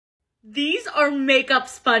These are makeup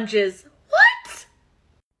sponges. What?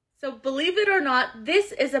 So believe it or not,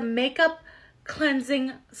 this is a makeup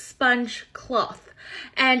cleansing sponge cloth,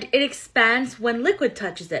 and it expands when liquid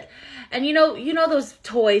touches it. And you know those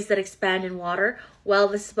toys that expand in water? Well,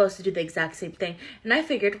 this is supposed to do the exact same thing. And I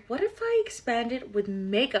figured, what if I expand it with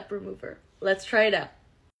makeup remover? Let's try it out.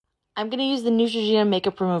 I'm gonna use the Neutrogena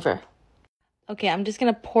makeup remover. Okay, I'm just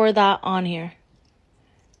gonna pour that on here.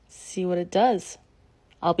 See what it does.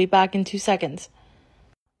 I'll be back in 2 seconds.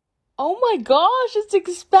 Oh my gosh, it's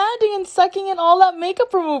expanding and sucking in all that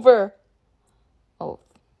makeup remover. Oh,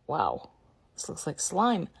 wow. This looks like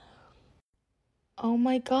slime. Oh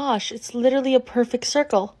my gosh, it's literally a perfect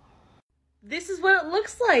circle. This is what it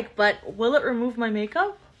looks like, but will it remove my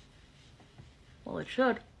makeup? Well, it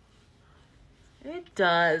should. It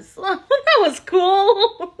does. That was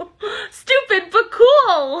cool. Stupid, but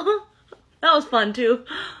cool. That was fun too.